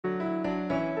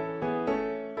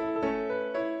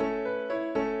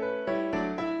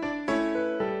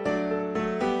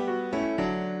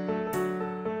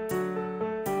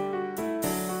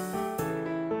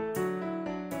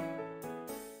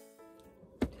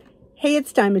Hey,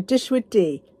 it's time to Dish with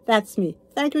D. That's me.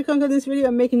 Thank you for coming to this video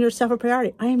and making yourself a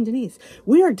priority. I am Denise.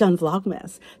 We are done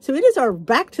Vlogmas. So it is our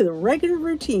back to the regular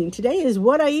routine. Today is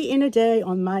what I eat in a day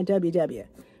on my WW.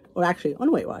 Or actually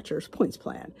on Weight Watchers points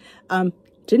plan.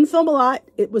 Didn't film a lot.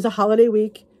 It was a holiday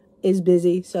week. Is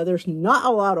busy. So there's not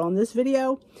a lot on this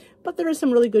video. But there is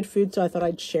some really good food, so I thought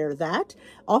I'd share that.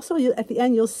 Also, at the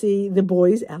end, you'll see the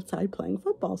boys outside playing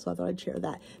football, so I thought I'd share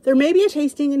that. There may be a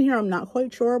tasting in here. I'm not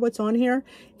quite sure what's on here.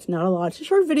 It's not a lot. It's a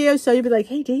short video, so you'll be like,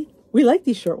 hey, Dee, we like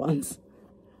these short ones.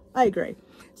 I agree.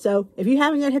 So if you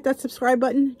haven't yet hit that subscribe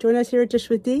button, join us here at Dish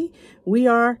with D. We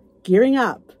are gearing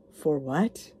up for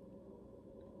what?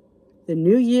 The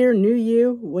new year, new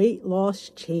you, weight loss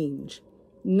change.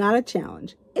 Not a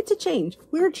challenge. It's a change.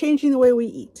 We're changing the way we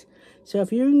eat. So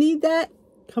if you need that,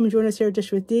 come join us here at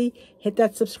Dish with D. Hit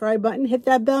that subscribe button. Hit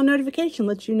that bell notification.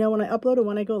 Lets you know when I upload or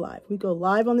when I go live. We go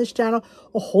live on this channel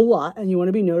a whole lot, and you want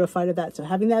to be notified of that. So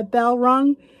having that bell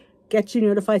rung gets you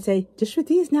notified. Say, Dish with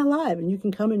D is now live, and you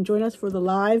can come and join us for the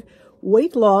live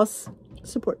weight loss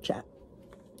support chat.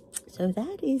 So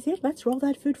that is it. Let's roll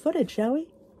that food footage, shall we?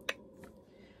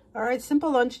 All right, simple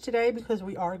lunch today because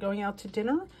we are going out to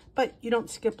dinner, but you don't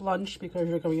skip lunch because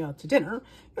you're going out to dinner.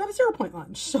 You have a 0-point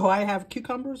lunch. So I have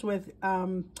cucumbers with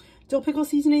dill pickle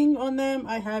seasoning on them.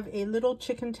 I have a little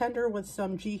chicken tender with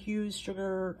some G. Hughes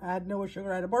sugar, add no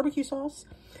sugar, add a barbecue sauce,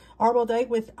 hard-boiled egg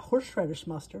with horseradish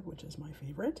mustard, which is my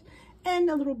favorite, and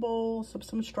a little bowl of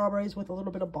some strawberries with a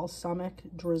little bit of balsamic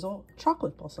drizzle,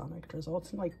 chocolate balsamic drizzle.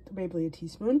 It's like maybe a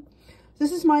teaspoon.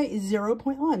 This is my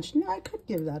 0-point lunch. Now, I could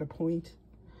give that a point.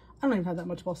 I don't even have that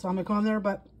much balsamic on there,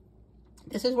 but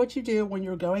this is what you do when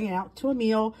you're going out to a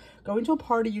meal, going to a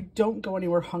party. You don't go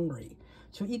anywhere hungry.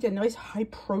 So eat a nice high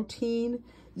protein,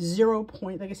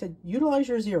 0-point. Like I said, utilize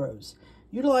your zeros.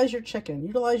 Utilize your chicken.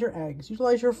 Utilize your eggs.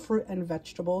 Utilize your fruit and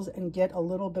vegetables and get a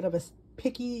little bit of a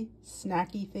picky,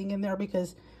 snacky thing in there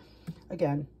because,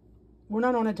 again, we're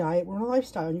not on a diet. We're on a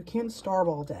lifestyle. And you can't starve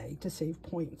all day to save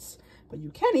points. But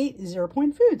you can eat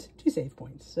 0-point foods to save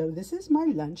points. So this is my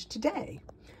lunch today.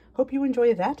 Hope you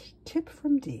enjoy that tip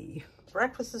from Dee.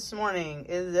 Breakfast this morning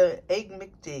is an Egg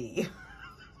McD.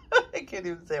 I can't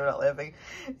even say without laughing.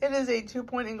 It is a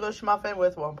 2-point English muffin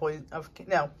with 1 point of,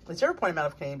 no, a 0-point amount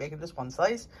of Canadian bacon, just 1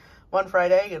 slice, 1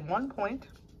 fried egg, and 1 point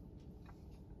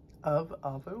of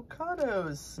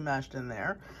avocados smashed in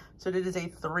there. So it is a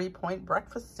 3-point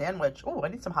breakfast sandwich. Oh, I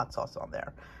need some hot sauce on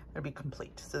there. It'll be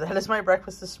complete. So that is my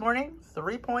breakfast this morning.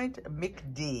 3-point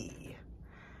McD.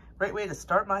 Great way to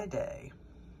start my day.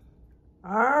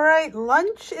 All right,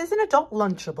 lunch is an adult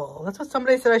lunchable. That's what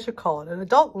somebody said I should call it, an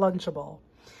adult lunchable.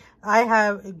 I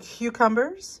have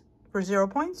cucumbers for 0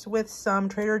 points with some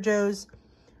Trader Joe's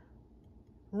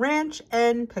ranch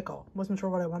and pickle. Wasn't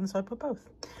sure what I wanted, so I put both.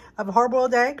 I have a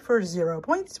hard-boiled egg for 0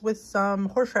 points with some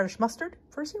horseradish mustard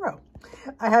for 0.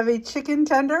 I have a chicken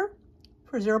tender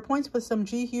for 0 points with some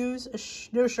G. Hughes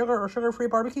no sugar or sugar-free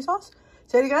barbecue sauce.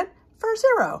 Say it again, for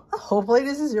 0. Hopefully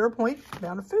this is a 0-point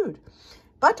amount of food.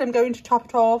 But I'm going to top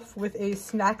it off with a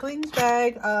Snacklings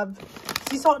bag of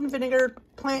sea salt and vinegar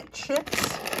plant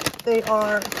chips. They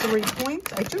are 3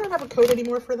 points. I do not have a code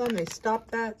anymore for them. They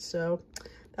stopped that, so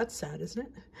that's sad, isn't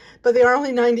it? But they are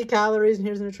only 90 calories, and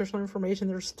here's the nutritional information.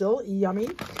 They're still yummy.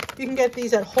 You can get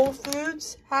these at Whole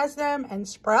Foods, has them, and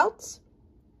Sprouts.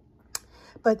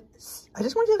 But I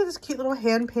just want you to look at this cute little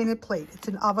hand-painted plate. It's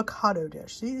an avocado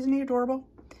dish. See, isn't he adorable?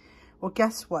 Well,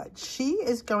 guess what? She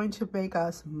is going to make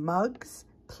us mugs,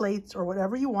 plates, or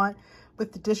whatever you want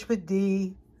with the Dish with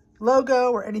D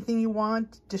logo or anything you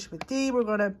want. Dish with D. We're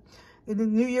going to, in the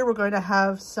new year, we're going to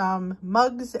have some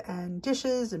mugs and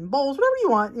dishes and bowls, whatever you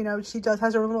want. You know, she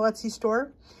has her own little Etsy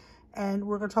store, and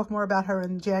we're going to talk more about her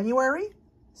in January.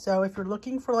 So if you're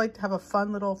looking for like to have a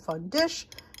fun dish,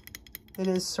 it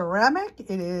is ceramic,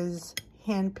 it is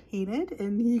hand painted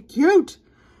and cute,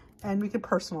 and we can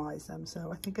personalize them. So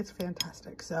I think it's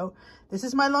fantastic. So this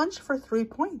is my lunch for 3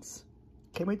 points.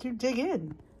 Can't wait to dig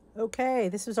in. Okay,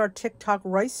 this is our TikTok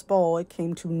rice bowl. It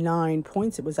came to 9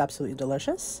 points. It was absolutely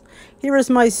delicious. Here is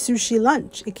my sushi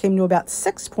lunch. It came to about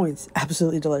 6 points.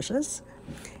 Absolutely delicious.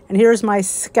 And here's my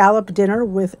scallop dinner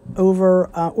with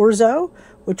over orzo,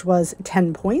 which was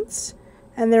 10 points.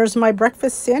 And there's my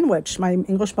breakfast sandwich. My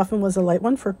English muffin was a light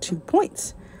one for 2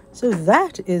 points. So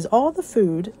that is all the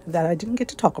food that I didn't get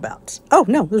to talk about. Oh,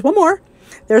 no, there's one more.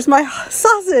 There's my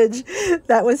sausage.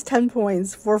 That was 10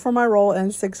 points, 4 for my roll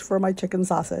and 6 for my chicken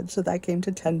sausage. So that came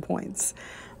to 10 points.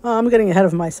 I'm getting ahead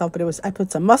of myself, but I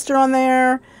put some mustard on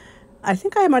there. I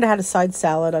think I might have had a side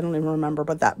salad. I don't even remember,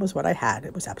 but that was what I had.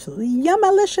 It was absolutely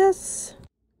yummalicious.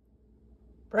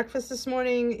 Breakfast this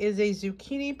morning is a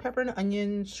zucchini, pepper, and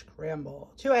onion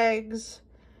scramble. 2 eggs,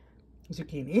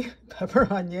 zucchini, pepper,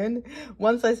 onion,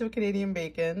 1 slice of Canadian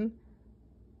bacon,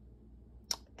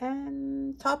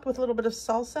 and topped with a little bit of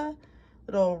salsa,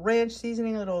 little ranch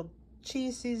seasoning, a little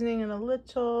cheese seasoning, and a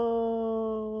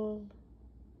little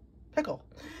pickle.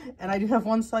 And I do have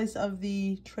 1 slice of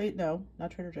the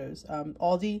not Trader Joe's,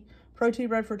 Aldi protein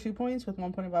bread for 2 points with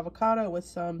 1 point of avocado with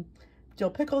some dill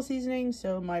pickle seasoning.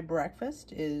 So my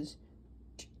breakfast is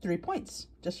 3 points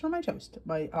just for my toast.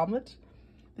 My omelet,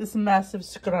 this massive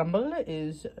scramble,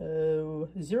 is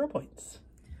 0 points.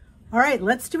 All right,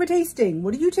 let's do a tasting.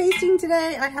 What are you tasting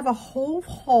today? I have a whole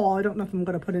haul. I don't know if I'm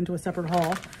going to put into a separate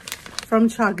haul from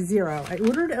Chalk Zero. I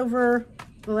ordered over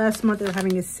the last month. They were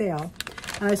having a sale.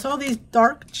 And I saw these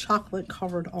dark chocolate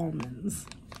covered almonds.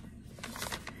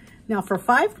 Now for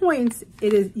 5 points,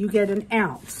 you get an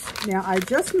ounce. Now I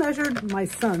just measured my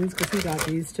son's because he got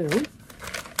these too.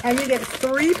 And you get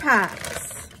 3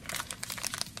 packs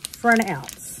for an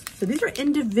ounce. So these are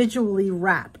individually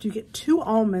wrapped. You get 2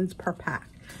 almonds per pack.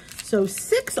 So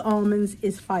 6 almonds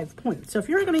is 5 points. So if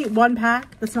you're gonna eat 1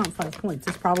 pack, that's not 5 points.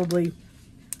 It's probably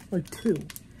like 2.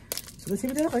 So let's see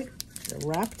what they look like. They're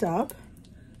wrapped up.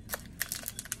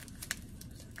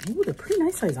 Ooh, they're pretty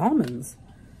nice size almonds.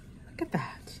 Look at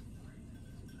that.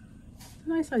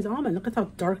 Nice size almond. Look at how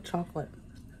dark chocolate.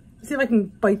 Let's see if I can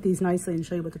bite these nicely and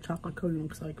show you what the chocolate coating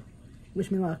looks like.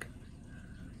 Wish me luck.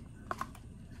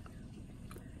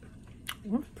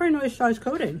 That's a pretty nice size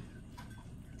coating.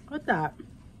 Look at that.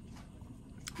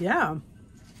 Yeah.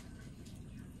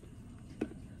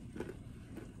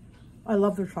 I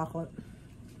love their chocolate.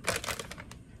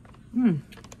 Mmm.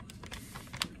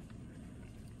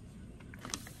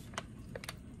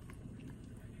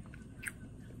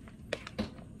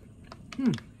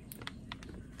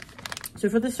 So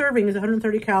for the serving is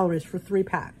 130 calories for 3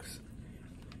 packs.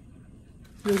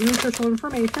 Here's the nutritional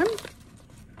information.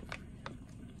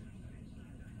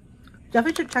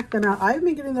 Definitely should check them out. I've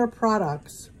been getting their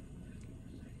products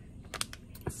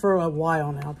for a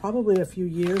while now, probably a few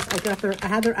years. I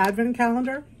had their advent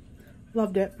calendar.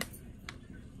 Loved it.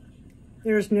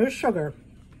 There's no sugar.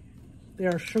 They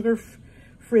are sugar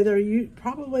free.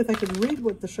 Probably, if I could read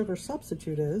what the sugar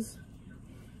substitute is.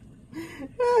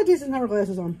 Jason have her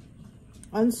glasses on.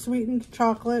 Unsweetened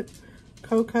chocolate,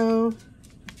 cocoa.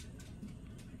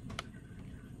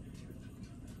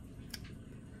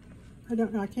 I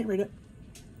don't know. I can't read it.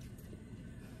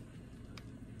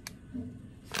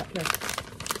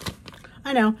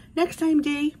 I know. Next time,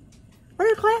 Dee, wear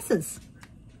your glasses.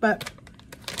 But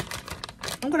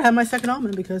I'm going to have my second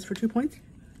almond because for 2 points.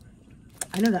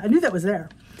 I know that. I knew that was there.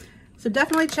 So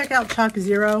definitely check out Chalk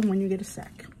Zero when you get a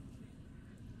sec.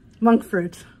 Monk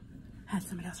fruit. Had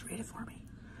somebody else read it for me.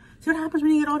 See what happens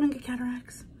when you get old and get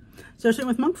cataracts. So same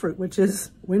with monk fruit, which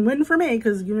is win-win for me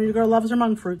because you know your girl loves her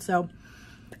monk fruit. So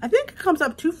I think it comes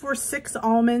up 2 for 6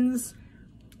 almonds.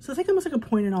 So I think almost like a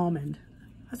point an almond.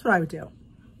 That's what I would do.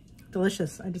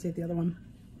 Delicious. I just ate the other one.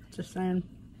 Just saying.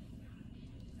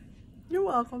 You're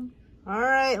welcome. All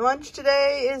right, lunch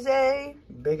today is a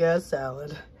big ass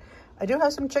salad. I do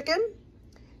have some chicken.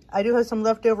 I do have some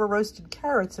leftover roasted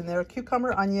carrots in there,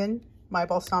 cucumber, onion, my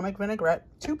balsamic vinaigrette,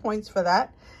 2 points for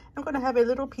that. I'm going to have a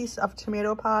little piece of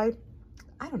tomato pie.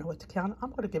 I don't know what to count. I'm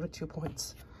going to give it 2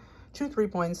 points. 3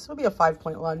 points. It'll be a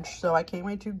 5-point lunch, so I can't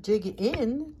wait to dig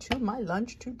in to my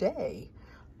lunch today.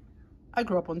 I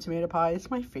grew up on tomato pie. It's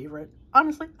my favorite.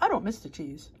 Honestly, I don't miss the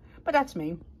cheese, but that's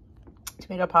me.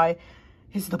 Tomato pie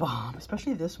is the bomb,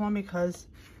 especially this one because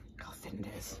look how thin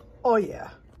it is. Oh yeah,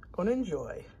 gonna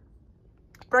enjoy.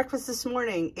 Breakfast this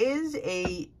morning is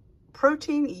a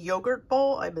protein yogurt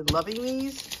bowl. I've been loving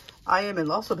these. I have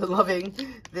also been loving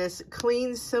this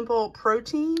clean, simple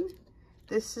protein.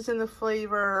 This is in the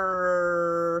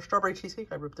flavor strawberry cheesecake.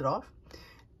 I ripped it off.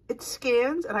 It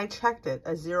scans, and I checked it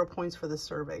as 0 points for the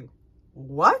serving.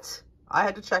 What? I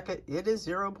had to check it. It is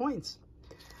 0 points.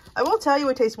 I will tell you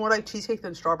it tastes more like cheesecake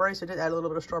than strawberry, so I did add a little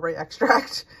bit of strawberry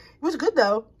extract. It was good,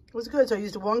 though. It was good. So I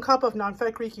used 1 cup of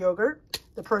non-fat Greek yogurt,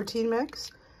 the protein mix,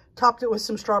 topped it with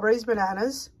some strawberries,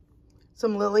 bananas,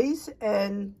 some lilies,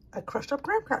 and a crushed up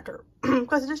graham cracker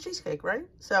because it is cheesecake, right?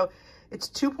 So it's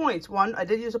 2 points. One, I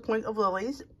did use a point of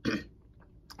lilies,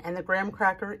 and the graham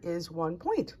cracker is 1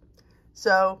 point.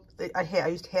 So I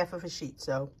used half of a sheet,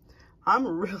 so I'm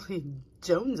really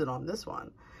jonesing on this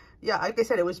one. Yeah, like I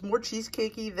said, it was more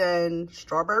cheesecakey than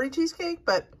strawberry cheesecake,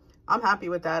 but I'm happy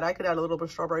with that. I could add a little bit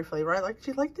of strawberry flavor. I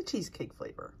actually like the cheesecake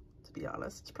flavor, to be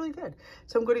honest. It's pretty good.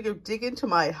 So I'm going to go dig into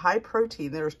my high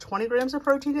protein. There's 20 grams of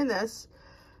protein in this.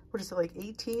 What is it, like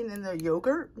 18 in the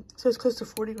yogurt? So it's close to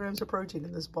 40 grams of protein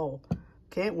in this bowl.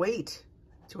 Can't wait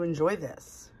to enjoy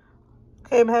this. I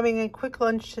Okay, I'm having a quick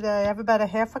lunch today. I have about a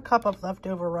half a cup of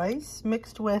leftover rice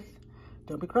mixed with,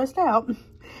 don't be grossed out,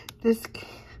 this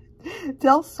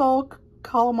Del Sol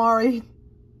calamari.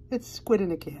 It's squid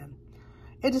in a can.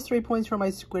 It is 3 points for my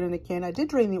squid in a can. I did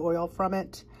drain the oil from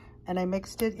it and I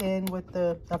mixed it in with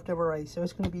the leftover rice. So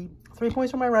it's going to be 3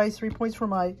 points for my rice, 3 points for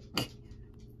my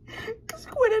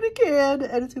squid in a can,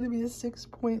 and it's going to be a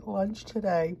 6-point lunch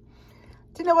today.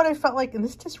 Do you know what I felt like? And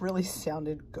this just really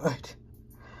sounded good.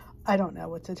 I don't know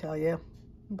what to tell you,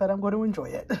 but I'm going to enjoy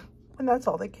it. And that's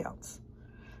all that counts.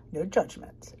 No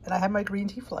judgment. And I have my green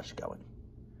tea flush going.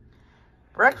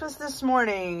 Breakfast this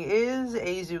morning is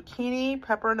a zucchini,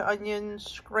 pepper, and onion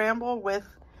scramble with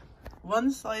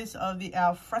 1 slice of the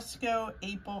alfresco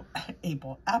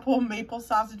apple maple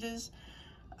sausages.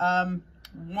 1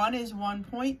 is 1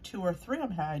 point, 2 or 3.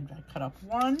 I cut up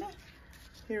 1.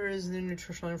 Here is the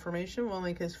nutritional information. One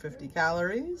link is 50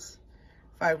 calories.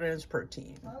 5 grams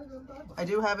protein. I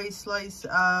do have a slice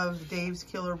of Dave's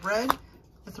Killer Bread,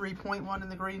 the 3.1 in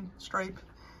the green stripe.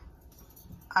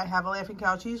 I have a Laughing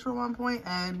Cow cheese for 1 point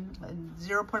and a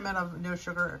 0 point amount of no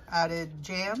sugar added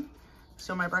jam.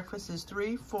 So my breakfast is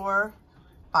 3, 4,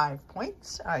 5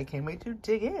 points. I can't wait to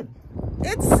dig in.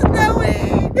 It's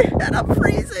snowing and I'm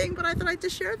freezing, but I thought I'd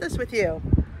just share this with you.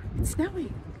 It's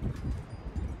snowing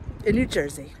in New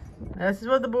Jersey. This is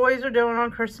what the boys are doing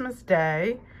on Christmas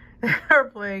Day. They're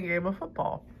playing a game of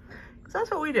football. Because that's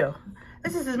what we do.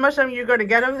 This is as much time you're going to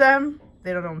get of them.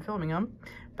 They don't know I'm filming them.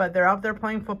 But they're out there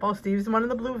playing football. Steve's the one in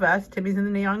the blue vest. Timmy's in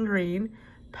the neon green.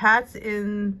 Pat's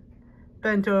in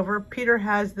bent over. Peter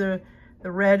has the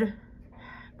red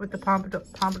with the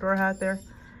pompadour hat there.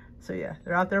 So yeah,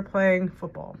 they're out there playing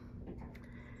football.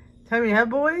 Time you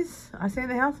have boys, I stay in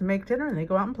the house and make dinner and they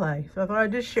go out and play. So I thought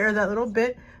I'd just share that little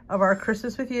bit of our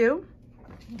Christmas with you.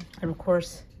 And of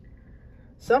course,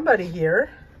 somebody here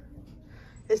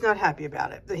is not happy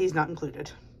about it, that he's not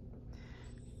included.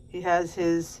 He has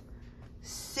his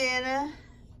Santa,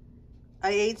 I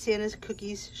ate Santa's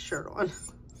cookies shirt on,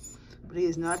 but he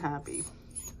is not happy.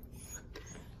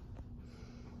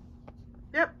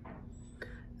 Yep,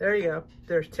 there you go.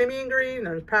 There's Timmy in green,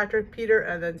 there's Patrick, Peter,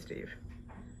 and then Steve.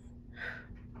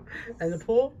 And the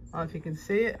pool, I don't know if you can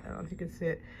see it. I don't know if you can see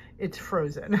it. It's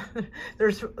frozen.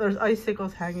 There's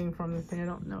icicles hanging from the thing. I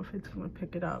don't know if it's going to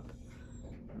pick it up.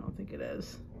 I don't think it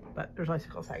is. But there's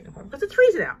icicles hanging from it because it's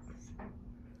freezing out.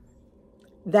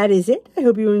 That is it. I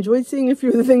hope you enjoyed seeing a few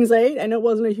of the things I ate. I know it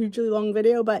wasn't a hugely long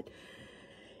video, but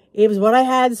it was what I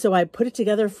had, so I put it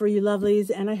together for you lovelies,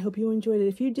 and I hope you enjoyed it.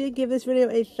 If you did, give this video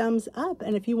a thumbs up,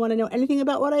 and if you want to know anything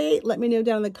about what I ate, let me know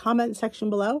down in the comment section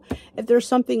below. If there's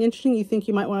something interesting you think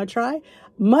you might want to try,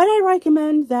 might I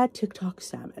recommend that TikTok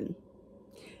salmon.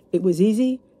 It was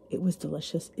easy, it was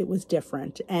delicious, it was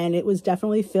different, and it was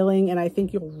definitely filling, and I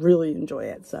think you'll really enjoy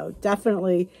it. So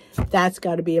definitely, that's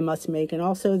got to be a must make. And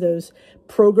also those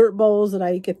Progurt bowls that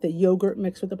I get the yogurt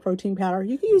mixed with the protein powder.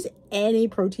 You can use any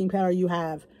protein powder you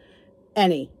have.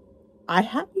 Any. I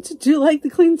happen to do like the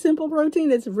Clean Simple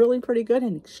protein. It's really pretty good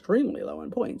and extremely low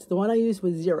in points. The one I used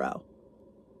was 0.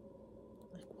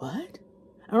 Like, what?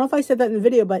 I don't know if I said that in the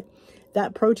video, but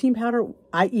that protein powder,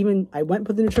 I went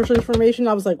with the nutritional information.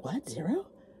 I was like, what? 0?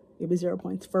 It was 0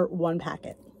 points for 1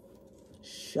 packet.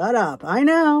 Shut up. I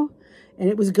know. And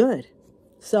it was good.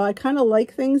 So I kind of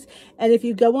like things. And if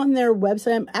you go on their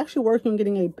website, I'm actually working on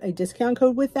getting a discount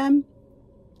code with them.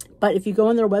 But if you go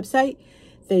on their website,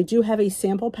 they do have a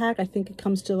sample pack. I think it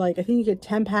comes to like, I think you get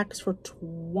 10 packs for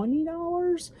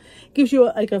 $20. Gives you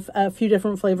like a few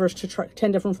different flavors to try,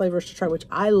 10 different flavors to try, which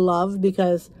I love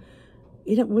because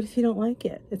you don't, what if you don't like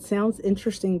it? It sounds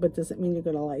interesting, but doesn't mean you're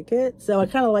going to like it. So I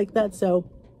kind of like that. So,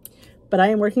 but I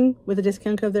am working with a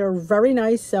discount code. They're very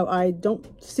nice. So I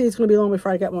don't see it's going to be long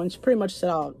before I get one. She pretty much said,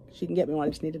 oh, she can get me one. I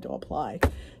just needed to apply.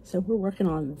 So we're working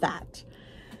on that.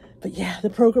 But yeah, the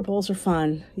Progurt bowls are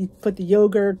fun. You put the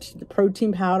yogurt, the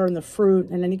protein powder, and the fruit,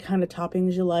 and any kind of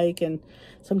toppings you like. And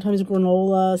sometimes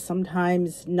granola,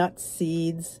 sometimes nuts,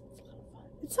 seeds.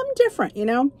 It's something different, you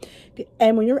know?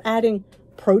 And when you're adding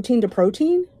protein to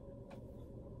protein,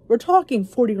 we're talking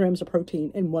 40 grams of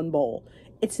protein in one bowl.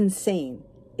 It's insane.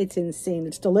 It's insane.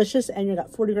 It's delicious, and you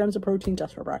got 40 grams of protein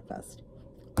just for breakfast.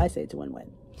 I say it's a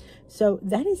win-win. So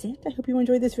that is it. I hope you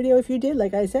enjoyed this video. If you did,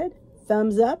 like I said,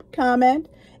 thumbs up, comment.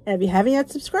 And if you haven't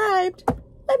yet subscribed,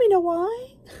 let me know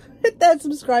why. Hit that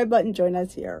subscribe button. Join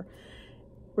us here.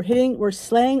 We're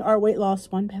slaying our weight loss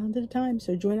 1 pound at a time.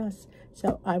 So join us.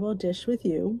 So I will dish with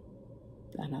you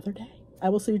another day. I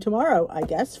will see you tomorrow, I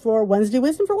guess, for Wednesday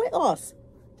Wisdom for Weight Loss.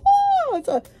 Oh,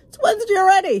 it's Wednesday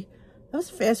already. That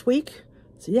was a fast week.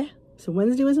 So yeah, so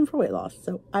Wednesday Wisdom for Weight Loss.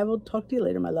 So I will talk to you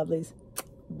later, my lovelies.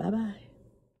 Bye-bye.